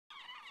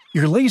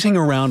You're lazing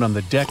around on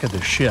the deck of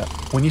the ship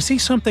when you see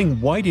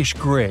something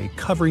whitish-gray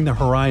covering the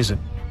horizon.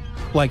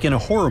 Like in a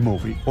horror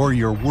movie or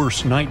your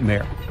worst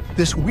nightmare,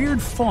 this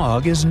weird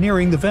fog is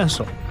nearing the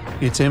vessel.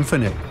 It's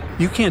infinite.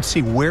 You can't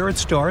see where it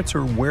starts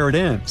or where it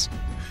ends.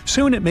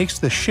 Soon it makes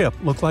the ship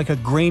look like a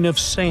grain of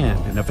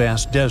sand in a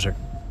vast desert.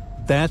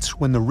 That's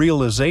when the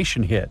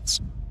realization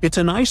hits. It's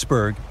an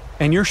iceberg,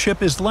 and your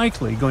ship is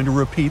likely going to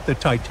repeat the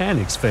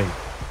Titanic's fate.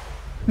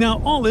 Now,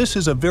 all this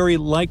is a very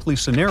likely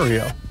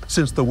scenario,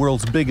 since the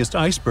world's biggest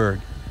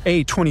iceberg,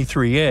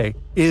 A23A,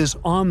 is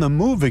on the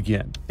move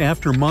again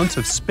after months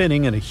of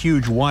spinning in a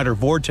huge water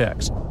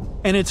vortex.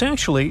 And it's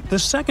actually the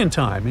second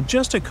time in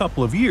just a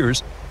couple of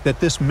years that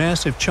this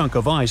massive chunk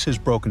of ice has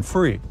broken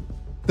free.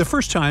 The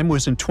first time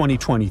was in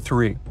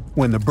 2023,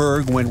 when the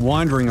berg went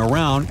wandering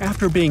around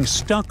after being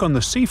stuck on the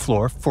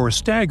seafloor for a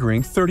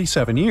staggering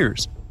 37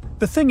 years.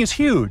 The thing is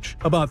huge,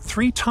 about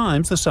 3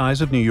 times the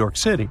size of New York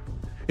City.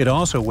 It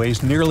also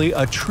weighs nearly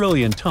 1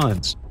 trillion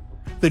tons.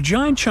 The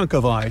giant chunk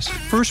of ice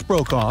first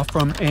broke off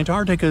from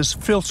Antarctica's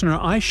Filsner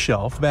ice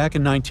shelf back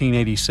in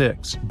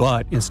 1986,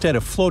 but instead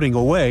of floating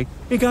away,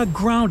 it got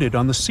grounded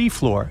on the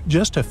seafloor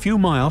just a few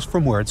miles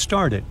from where it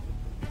started.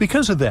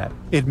 Because of that,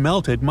 it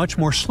melted much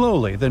more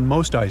slowly than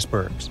most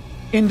icebergs.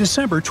 In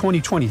December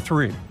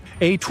 2023,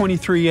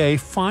 A23A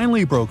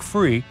finally broke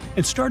free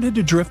and started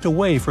to drift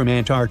away from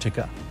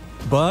Antarctica.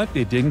 But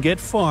it didn't get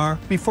far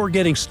before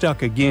getting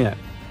stuck again,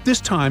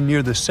 this time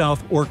near the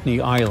South Orkney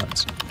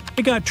Islands.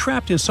 It got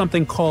trapped in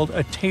something called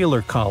a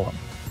Taylor column.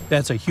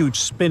 That's a huge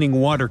spinning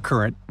water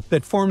current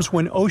that forms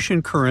when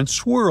ocean currents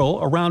swirl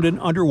around an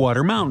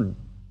underwater mountain.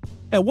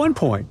 At one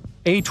point,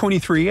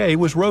 A23A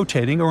was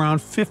rotating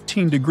around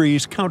 15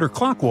 degrees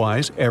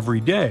counterclockwise every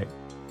day.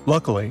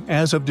 Luckily,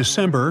 as of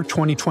December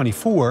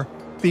 2024,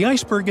 the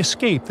iceberg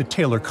escaped the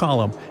Taylor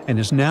column and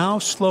is now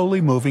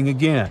slowly moving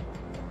again.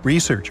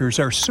 Researchers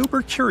are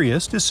super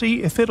curious to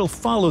see if it'll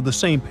follow the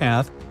same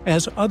path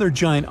as other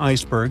giant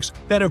icebergs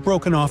that have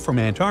broken off from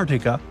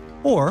Antarctica,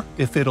 or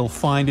if it'll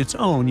find its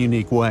own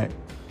unique way.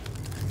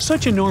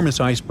 Such enormous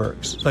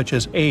icebergs, such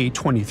as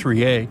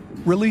A23A,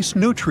 release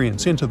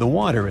nutrients into the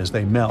water as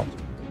they melt,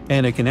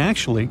 and it can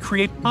actually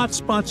create hot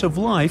spots of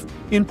life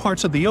in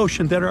parts of the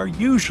ocean that are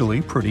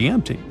usually pretty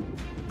empty.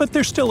 But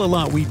there's still a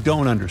lot we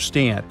don't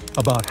understand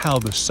about how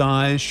the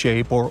size,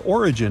 shape, or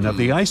origin of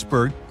the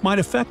iceberg might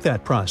affect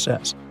that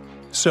process.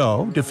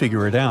 So, to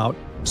figure it out,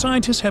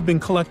 scientists have been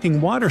collecting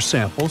water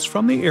samples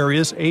from the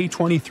areas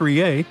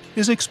A23A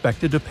is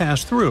expected to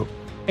pass through,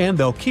 and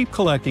they'll keep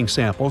collecting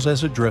samples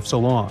as it drifts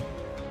along.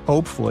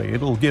 Hopefully,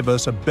 it'll give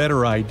us a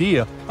better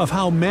idea of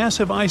how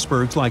massive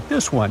icebergs like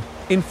this one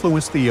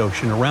influence the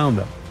ocean around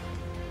them.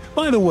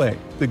 By the way,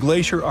 the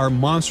glacier our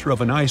monster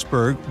of an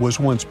iceberg was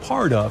once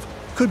part of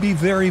could be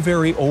very,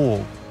 very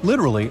old,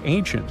 literally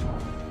ancient.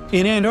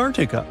 In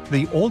Antarctica,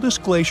 the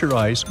oldest glacier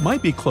ice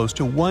might be close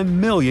to 1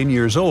 million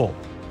years old.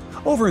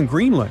 Over in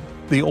Greenland,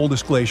 the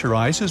oldest glacier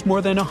ice is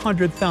more than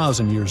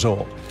 100,000 years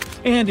old.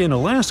 And in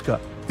Alaska,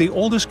 the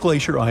oldest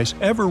glacier ice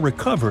ever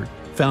recovered,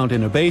 found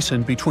in a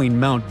basin between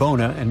Mount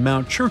Bona and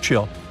Mount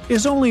Churchill,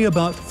 is only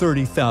about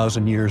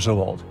 30,000 years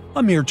old,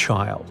 a mere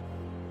child.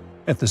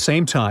 At the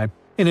same time,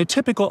 in a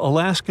typical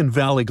Alaskan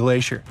Valley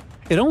glacier,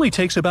 it only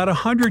takes about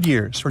 100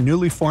 years for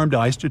newly formed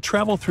ice to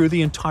travel through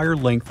the entire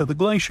length of the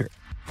glacier.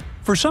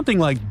 For something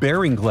like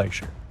Bering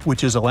Glacier,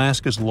 which is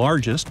Alaska's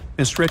largest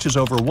and stretches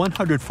over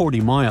 140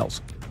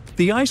 miles,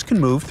 the ice can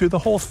move through the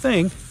whole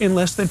thing in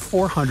less than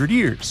 400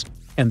 years.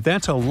 And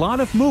that's a lot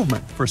of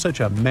movement for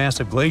such a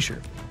massive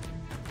glacier.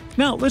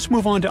 Now let's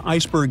move on to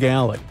Iceberg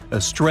Alley,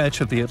 a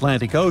stretch of the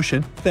Atlantic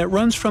Ocean that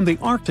runs from the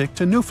Arctic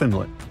to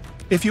Newfoundland.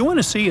 If you want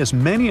to see as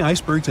many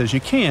icebergs as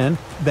you can,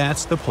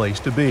 that's the place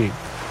to be.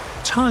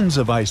 Tons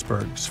of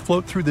icebergs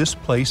float through this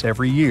place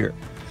every year.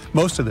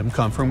 Most of them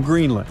come from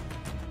Greenland.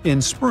 In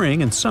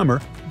spring and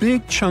summer,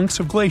 big chunks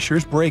of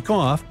glaciers break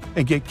off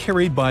and get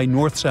carried by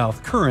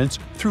north-south currents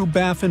through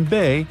Baffin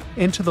Bay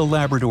into the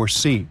Labrador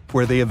Sea,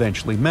 where they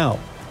eventually melt.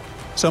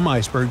 Some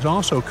icebergs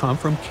also come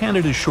from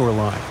Canada's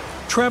shoreline,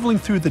 traveling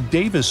through the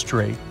Davis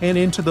Strait and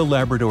into the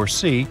Labrador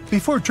Sea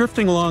before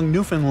drifting along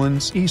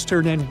Newfoundland's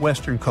eastern and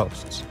western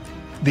coasts.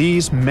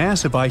 These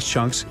massive ice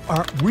chunks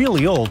are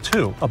really old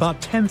too, about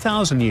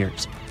 10,000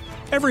 years.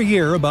 Every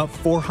year, about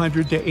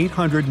 400 to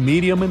 800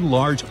 medium and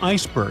large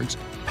icebergs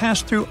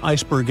pass through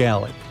Iceberg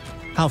Alley.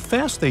 How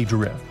fast they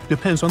drift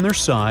depends on their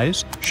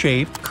size,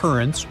 shape,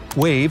 currents,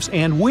 waves,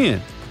 and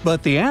wind,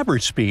 but the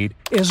average speed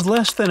is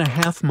less than a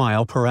half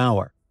mile per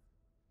hour.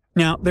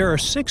 Now, there are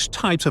 6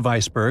 types of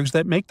icebergs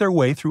that make their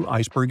way through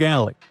Iceberg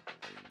Alley.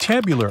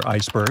 Tabular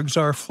icebergs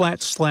are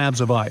flat slabs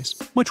of ice,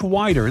 much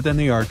wider than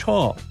they are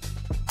tall.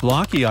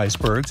 Blocky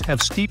icebergs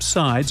have steep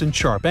sides and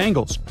sharp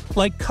angles,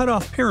 like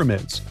cut-off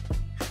pyramids.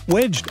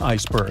 Wedged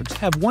icebergs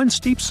have one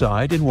steep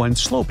side and one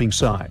sloping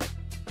side.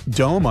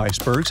 Dome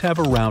icebergs have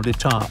a rounded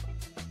top.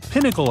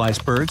 Pinnacle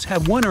icebergs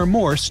have one or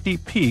more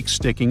steep peaks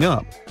sticking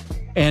up.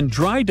 And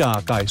dry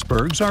dock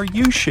icebergs are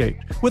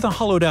U-shaped with a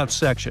hollowed-out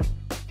section.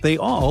 They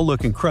all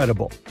look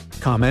incredible.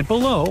 Comment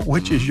below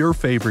which is your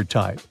favorite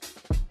type.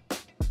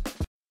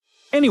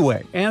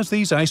 Anyway, as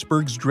these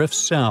icebergs drift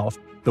south,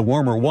 the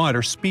warmer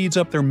water speeds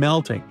up their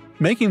melting,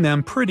 making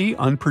them pretty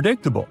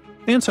unpredictable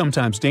and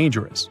sometimes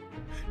dangerous.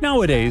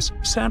 Nowadays,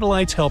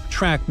 satellites help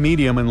track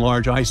medium and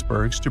large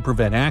icebergs to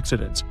prevent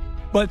accidents,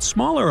 but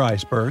smaller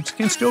icebergs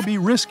can still be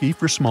risky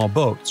for small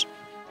boats.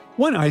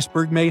 One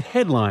iceberg made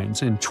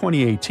headlines in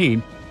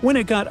 2018 when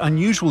it got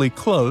unusually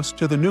close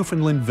to the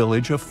Newfoundland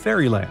village of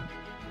Fairyland.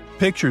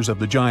 Pictures of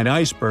the giant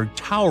iceberg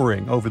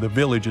towering over the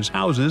village's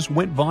houses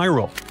went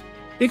viral.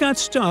 It got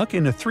stuck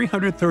in a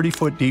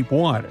 330-foot deep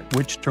water,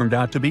 which turned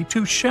out to be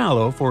too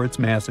shallow for its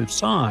massive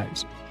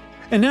size.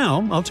 And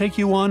now I'll take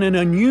you on an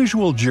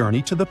unusual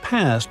journey to the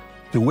past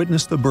to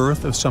witness the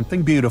birth of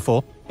something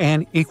beautiful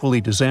and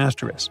equally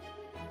disastrous.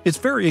 Its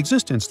very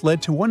existence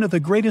led to one of the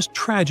greatest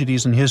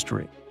tragedies in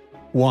history.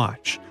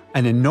 Watch,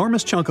 an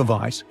enormous chunk of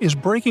ice is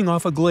breaking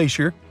off a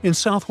glacier in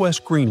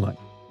southwest Greenland.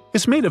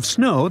 It's made of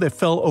snow that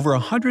fell over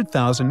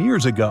 100,000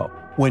 years ago,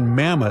 when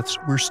mammoths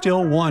were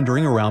still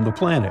wandering around the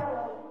planet.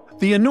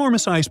 The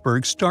enormous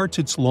iceberg starts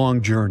its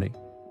long journey.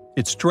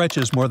 It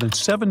stretches more than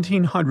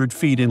 1,700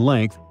 feet in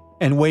length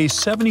and weighs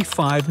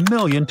 75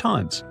 million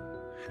tons.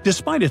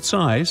 Despite its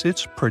size,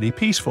 it's pretty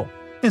peaceful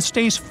and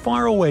stays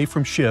far away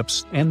from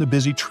ships and the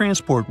busy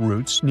transport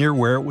routes near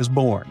where it was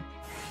born.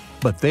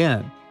 But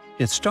then,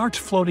 it starts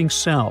floating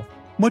south,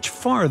 much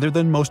farther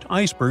than most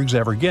icebergs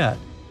ever get.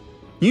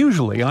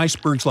 Usually,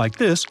 icebergs like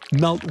this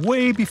melt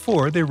way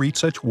before they reach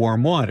such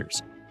warm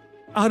waters.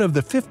 Out of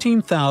the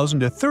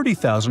 15,000 to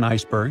 30,000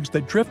 icebergs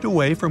that drift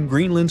away from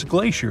Greenland's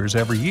glaciers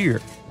every year,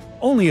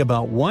 only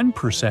about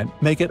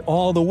 1% make it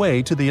all the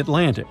way to the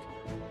Atlantic.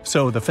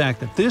 So the fact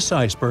that this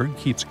iceberg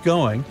keeps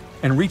going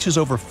and reaches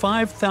over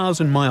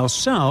 5,000 miles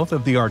south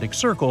of the Arctic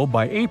Circle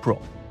by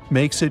April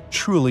makes it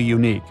truly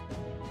unique.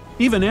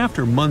 Even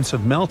after months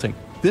of melting,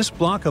 this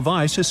block of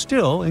ice is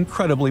still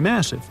incredibly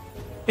massive.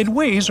 It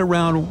weighs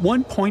around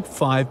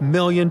 1.5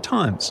 million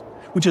tons,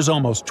 which is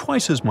almost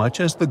twice as much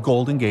as the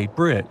Golden Gate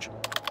Bridge.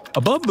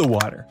 Above the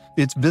water,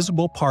 its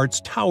visible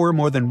parts tower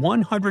more than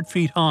 100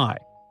 feet high.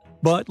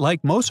 But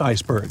like most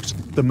icebergs,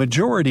 the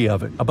majority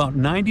of it, about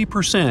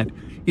 90%,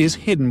 is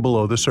hidden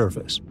below the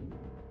surface.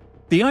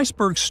 The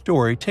iceberg's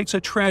story takes a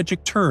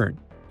tragic turn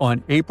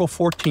on April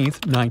 14,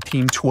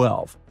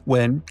 1912,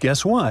 when,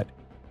 guess what?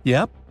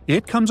 Yep,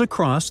 it comes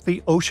across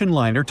the ocean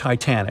liner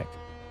Titanic.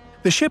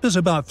 The ship is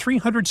about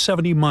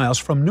 370 miles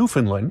from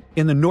Newfoundland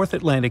in the North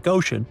Atlantic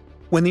Ocean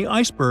when the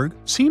iceberg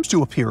seems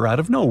to appear out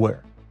of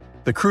nowhere.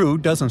 The crew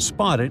doesn't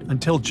spot it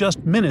until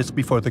just minutes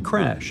before the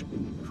crash.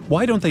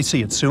 Why don't they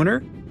see it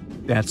sooner?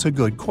 That's a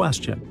good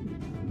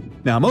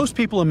question. Now, most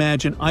people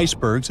imagine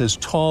icebergs as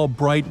tall,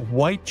 bright,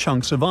 white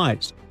chunks of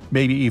ice,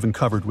 maybe even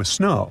covered with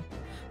snow.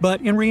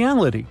 But in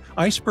reality,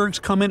 icebergs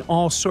come in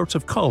all sorts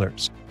of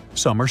colors.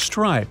 Some are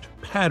striped,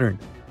 patterned,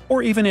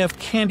 or even have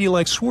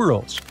candy-like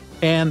swirls,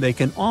 and they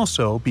can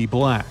also be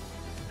black.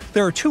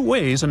 There are two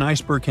ways an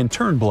iceberg can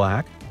turn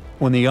black.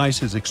 When the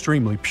ice is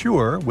extremely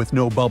pure, with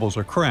no bubbles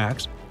or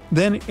cracks,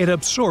 then it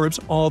absorbs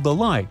all the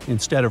light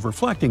instead of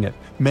reflecting it,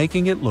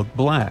 making it look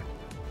black.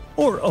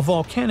 Or a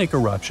volcanic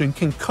eruption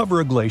can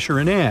cover a glacier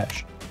in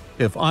ash.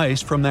 If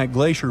ice from that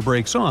glacier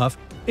breaks off,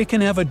 it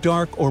can have a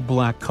dark or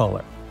black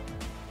color.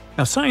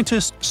 Now,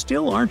 scientists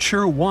still aren't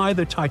sure why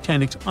the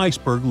Titanic's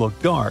iceberg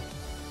looked dark,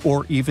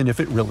 or even if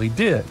it really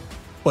did.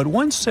 But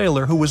one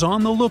sailor who was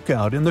on the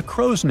lookout in the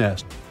crow's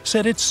nest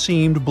said it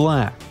seemed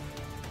black.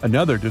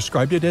 Another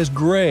described it as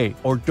gray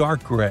or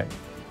dark gray.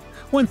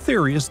 One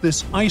theory is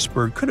this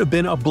iceberg could have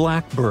been a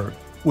blackbird,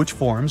 which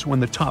forms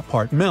when the top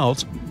part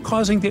melts,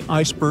 causing the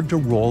iceberg to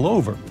roll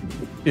over.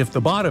 If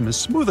the bottom is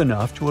smooth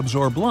enough to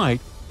absorb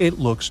light, it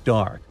looks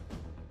dark.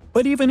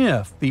 But even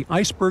if the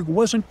iceberg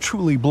wasn't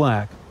truly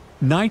black,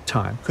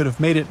 nighttime could have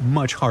made it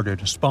much harder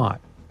to spot.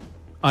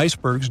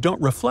 Icebergs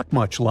don't reflect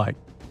much light,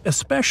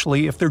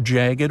 especially if they're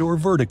jagged or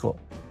vertical.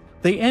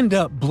 They end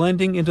up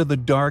blending into the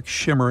dark,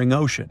 shimmering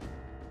ocean.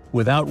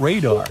 Without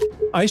radar,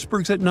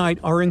 icebergs at night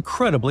are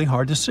incredibly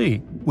hard to see,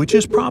 which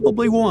is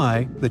probably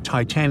why the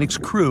Titanic's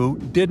crew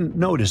didn't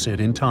notice it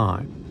in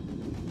time.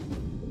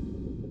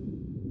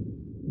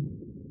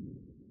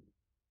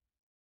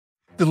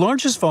 The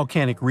largest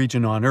volcanic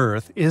region on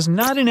Earth is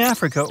not in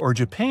Africa or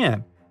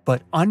Japan,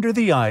 but under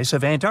the ice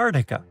of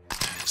Antarctica.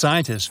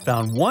 Scientists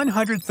found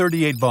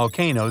 138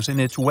 volcanoes in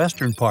its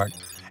western part,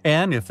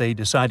 and if they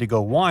decide to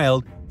go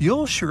wild,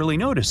 you'll surely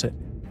notice it.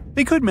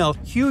 They could melt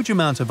huge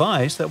amounts of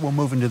ice that will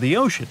move into the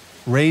ocean,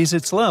 raise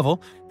its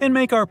level, and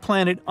make our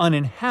planet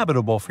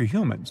uninhabitable for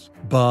humans.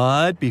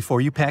 But before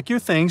you pack your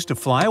things to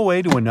fly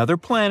away to another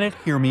planet,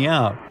 hear me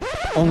out.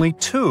 Only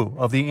 2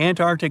 of the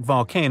Antarctic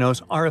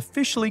volcanoes are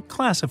officially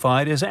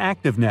classified as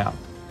active now,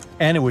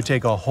 and it would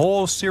take a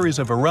whole series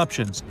of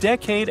eruptions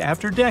decade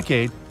after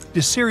decade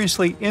to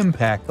seriously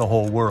impact the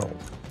whole world.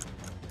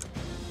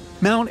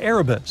 Mount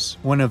Erebus,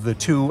 one of the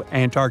 2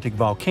 Antarctic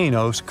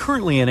volcanoes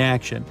currently in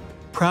action,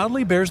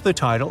 proudly bears the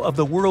title of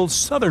the world's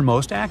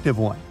southernmost active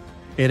one.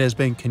 It has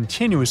been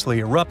continuously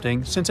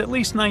erupting since at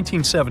least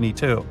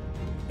 1972.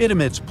 It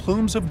emits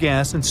plumes of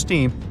gas and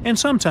steam and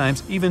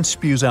sometimes even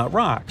spews out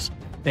rocks.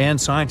 and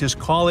scientists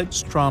call it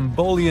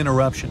Strombolian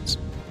eruptions.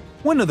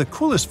 One of the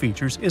coolest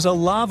features is a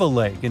lava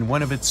lake in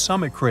one of its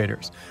summit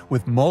craters,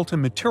 with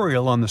molten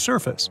material on the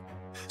surface.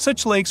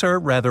 Such lakes are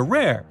rather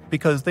rare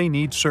because they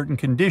need certain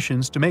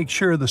conditions to make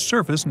sure the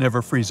surface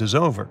never freezes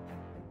over.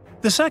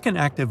 The second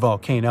active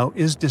volcano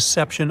is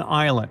Deception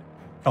Island,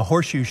 a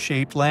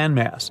horseshoe-shaped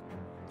landmass.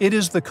 It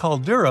is the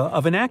caldera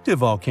of an active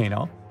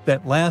volcano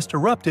that last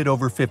erupted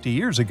over 50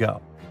 years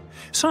ago.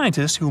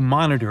 Scientists who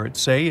monitor it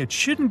say it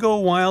shouldn't go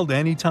wild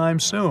anytime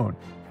soon.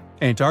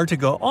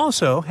 Antarctica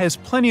also has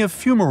plenty of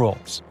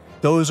fumaroles.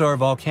 Those are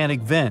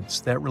volcanic vents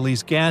that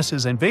release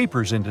gases and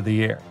vapors into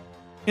the air.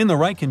 In the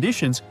right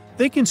conditions,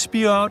 they can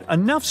spew out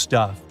enough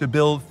stuff to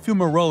build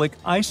fumarolic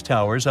ice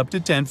towers up to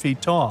 10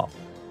 feet tall.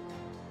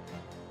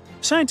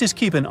 Scientists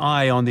keep an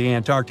eye on the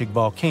Antarctic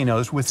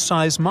volcanoes with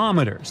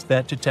seismometers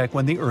that detect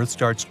when the Earth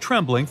starts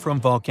trembling from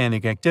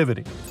volcanic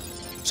activity.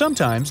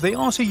 Sometimes they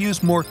also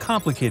use more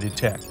complicated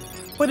tech,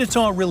 but it's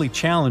all really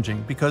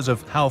challenging because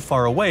of how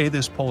far away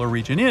this polar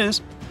region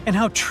is and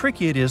how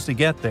tricky it is to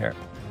get there.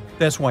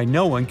 That's why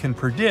no one can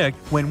predict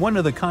when one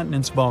of the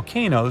continent's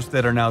volcanoes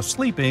that are now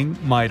sleeping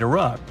might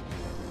erupt.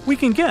 We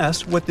can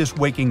guess what this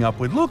waking up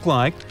would look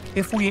like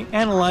if we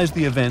analyze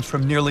the events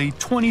from nearly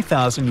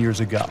 20,000 years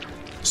ago.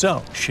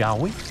 So, shall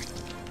we?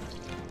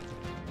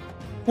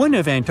 One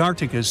of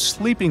Antarctica's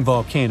sleeping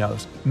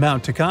volcanoes,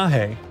 Mount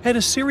Takahe, had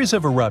a series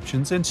of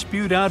eruptions and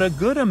spewed out a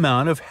good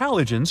amount of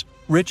halogens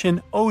rich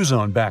in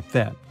ozone back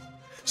then.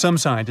 Some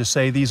scientists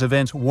say these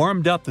events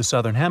warmed up the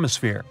southern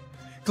hemisphere.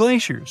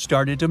 Glaciers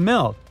started to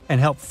melt and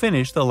help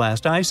finish the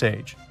last ice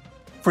age.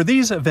 For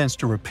these events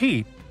to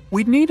repeat,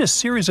 we'd need a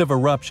series of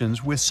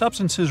eruptions with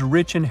substances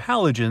rich in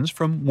halogens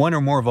from one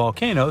or more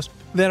volcanoes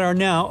that are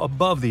now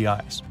above the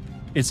ice.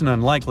 It's an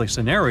unlikely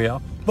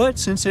scenario, but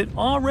since it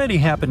already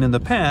happened in the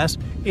past,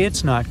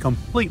 it's not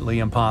completely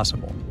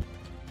impossible.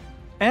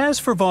 As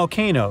for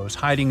volcanoes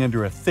hiding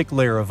under a thick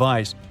layer of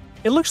ice,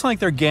 it looks like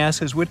their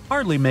gases would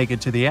hardly make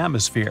it to the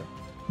atmosphere,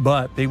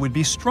 but they would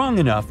be strong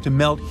enough to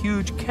melt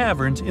huge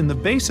caverns in the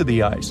base of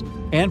the ice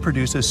and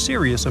produce a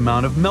serious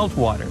amount of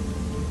meltwater.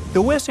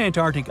 The West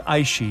Antarctic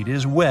ice sheet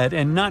is wet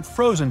and not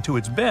frozen to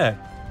its bed,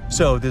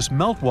 so this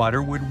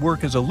meltwater would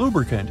work as a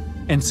lubricant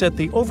and set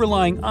the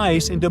overlying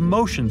ice into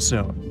motion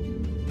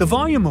soon. The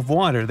volume of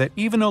water that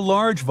even a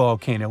large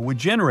volcano would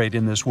generate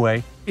in this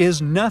way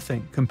is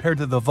nothing compared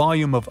to the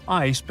volume of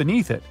ice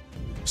beneath it.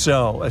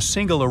 So, a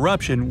single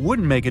eruption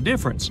wouldn't make a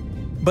difference.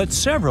 But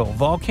several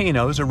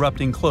volcanoes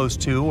erupting close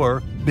to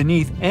or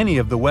beneath any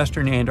of the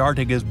western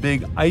Antarctica's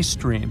big ice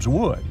streams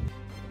would.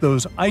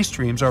 Those ice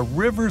streams are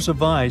rivers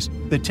of ice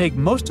that take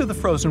most of the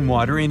frozen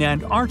water in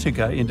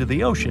Antarctica into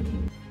the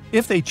ocean.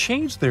 If they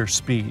change their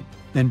speed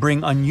and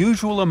bring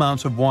unusual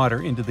amounts of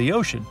water into the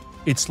ocean,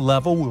 its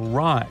level will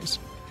rise.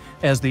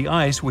 As the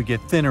ice would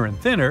get thinner and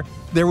thinner,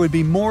 there would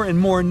be more and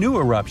more new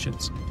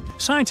eruptions.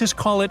 Scientists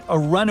call it a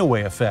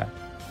runaway effect.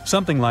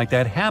 Something like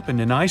that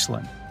happened in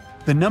Iceland.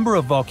 The number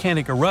of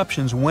volcanic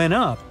eruptions went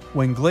up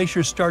when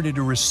glaciers started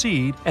to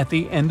recede at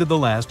the end of the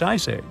last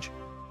ice age.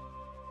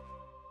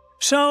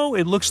 So,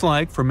 it looks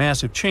like, for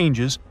massive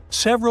changes,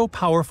 several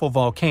powerful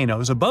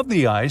volcanoes above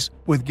the ice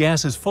with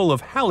gases full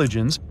of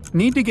halogens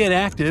need to get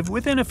active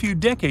within a few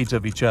decades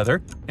of each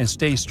other and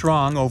stay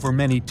strong over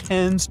many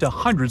tens to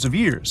hundreds of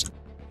years.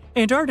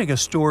 Antarctica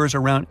stores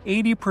around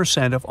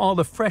 80% of all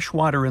the fresh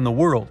water in the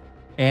world,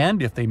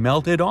 and if they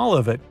melted all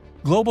of it,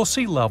 global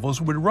sea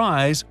levels would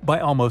rise by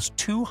almost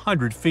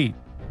 200 feet.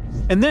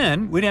 And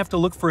then we'd have to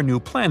look for a new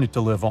planet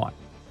to live on.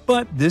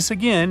 But this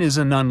again is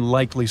an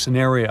unlikely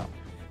scenario.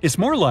 It's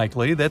more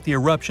likely that the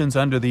eruptions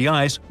under the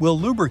ice will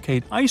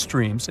lubricate ice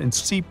streams and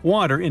seep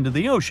water into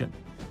the ocean,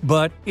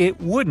 but it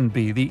wouldn't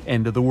be the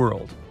end of the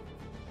world.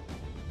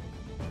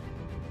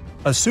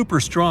 A super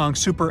strong,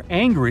 super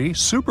angry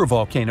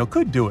supervolcano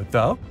could do it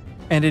though,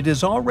 and it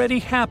has already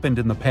happened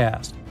in the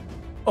past.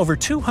 Over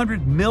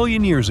 200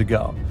 million years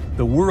ago,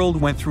 the world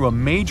went through a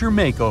major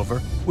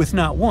makeover with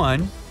not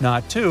one,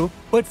 not two,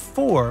 but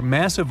 4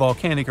 massive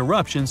volcanic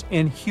eruptions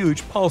in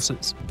huge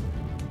pulses.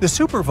 The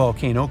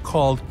supervolcano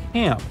called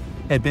Camp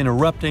had been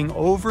erupting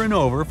over and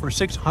over for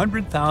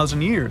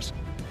 600,000 years.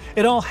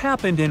 It all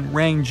happened in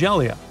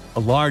Wrangell, a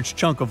large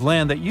chunk of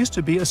land that used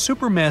to be a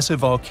supermassive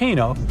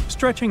volcano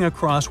stretching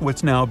across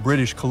what's now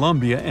British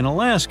Columbia and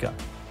Alaska.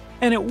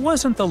 And it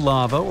wasn't the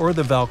lava or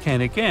the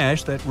volcanic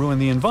ash that ruined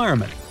the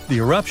environment. The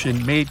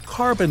eruption made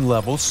carbon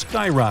levels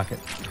skyrocket.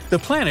 The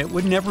planet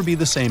would never be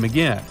the same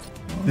again.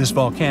 This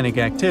volcanic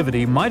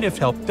activity might have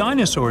helped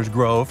dinosaurs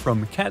grow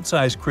from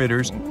cat-sized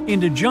critters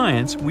into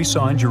giants we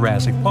saw in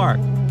Jurassic Park.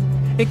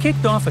 It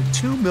kicked off a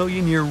 2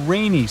 million-year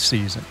rainy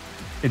season.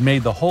 It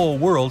made the whole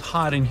world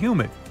hot and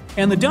humid,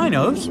 and the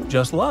dinos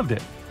just loved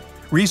it.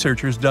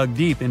 Researchers dug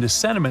deep into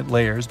sediment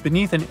layers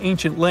beneath an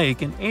ancient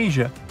lake in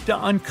Asia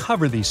to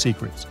uncover these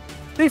secrets.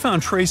 They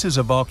found traces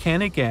of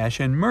volcanic ash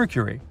and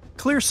mercury,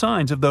 clear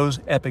signs of those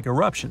epic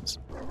eruptions.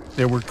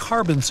 There were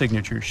carbon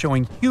signatures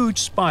showing huge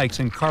spikes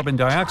in carbon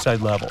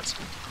dioxide levels.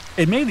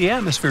 It made the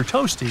atmosphere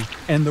toasty,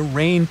 and the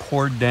rain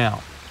poured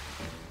down.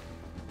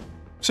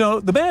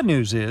 So the bad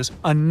news is,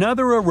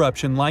 another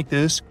eruption like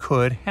this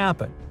could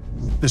happen.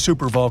 The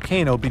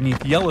supervolcano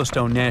beneath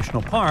Yellowstone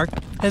National Park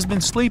has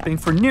been sleeping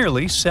for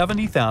nearly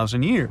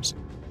 70,000 years.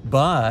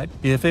 But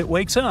if it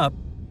wakes up,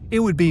 it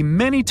would be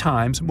many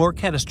times more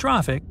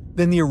catastrophic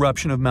than the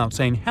eruption of Mount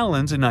St.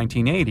 Helens in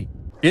 1980.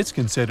 It's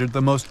considered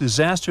the most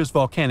disastrous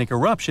volcanic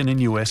eruption in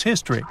U.S.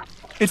 history.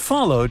 It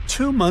followed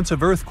 2 months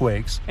of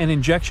earthquakes and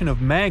injection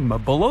of magma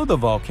below the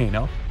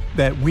volcano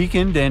that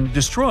weakened and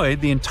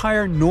destroyed the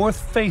entire north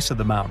face of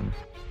the mountain.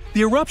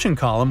 The eruption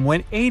column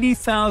went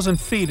 80,000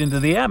 feet into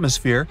the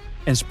atmosphere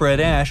and spread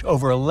ash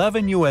over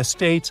 11 U.S.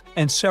 states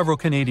and several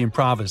Canadian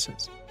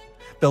provinces.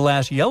 The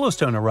last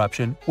Yellowstone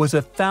eruption was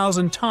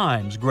 1,000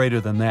 times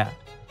greater than that.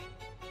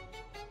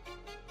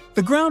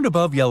 The ground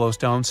above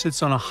Yellowstone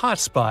sits on a hot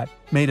spot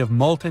made of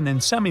molten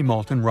and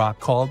semi-molten rock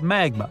called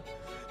magma.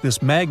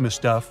 This magma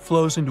stuff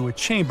flows into a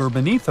chamber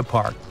beneath the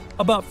park,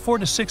 about 4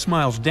 to 6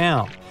 miles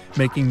down,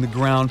 making the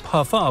ground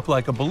puff up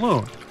like a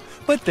balloon.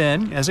 But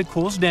then, as it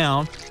cools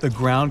down, the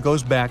ground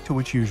goes back to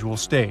its usual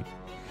state.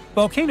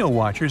 Volcano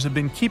watchers have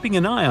been keeping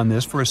an eye on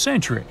this for a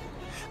century.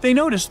 They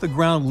noticed the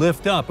ground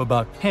lift up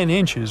about 10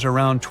 inches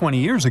around 20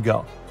 years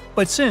ago,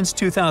 but since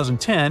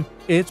 2010,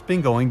 it's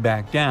been going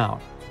back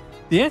down.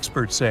 The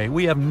experts say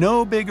we have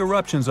no big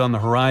eruptions on the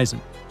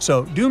horizon,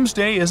 so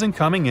doomsday isn't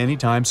coming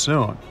anytime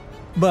soon.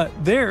 But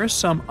there's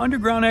some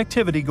underground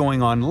activity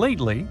going on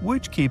lately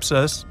which keeps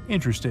us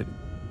interested.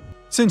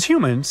 Since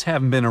humans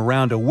haven't been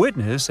around to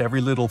witness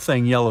every little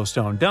thing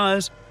Yellowstone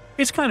does,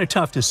 it's kind of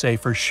tough to say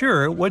for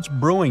sure what's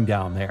brewing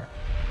down there.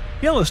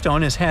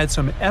 Yellowstone has had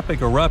some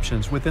epic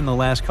eruptions within the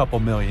last couple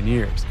million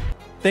years.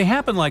 They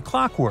happen like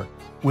clockwork,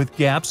 with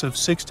gaps of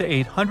 600,000 to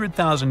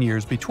 800,000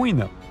 years between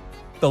them.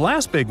 The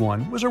last big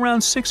one was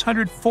around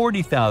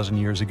 640,000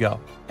 years ago,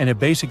 and it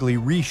basically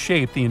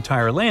reshaped the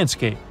entire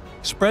landscape,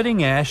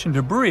 spreading ash and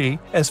debris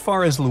as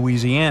far as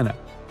Louisiana.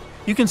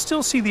 You can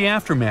still see the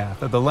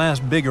aftermath of the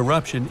last big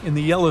eruption in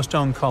the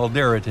Yellowstone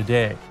caldera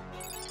today.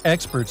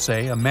 Experts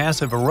say a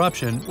massive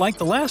eruption like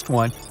the last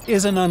one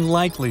is an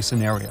unlikely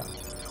scenario.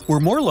 We're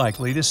more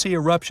likely to see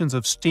eruptions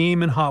of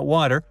steam and hot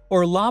water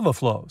or lava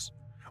flows.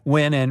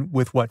 When and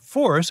with what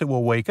force it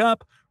will wake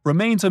up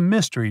remains a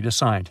mystery to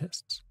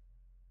scientists.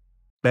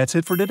 That's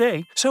it for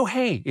today. So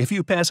hey, if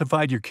you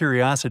pacified your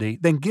curiosity,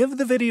 then give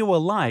the video a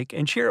like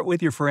and share it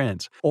with your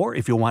friends. Or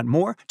if you want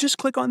more, just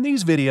click on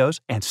these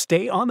videos and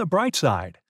stay on the bright side.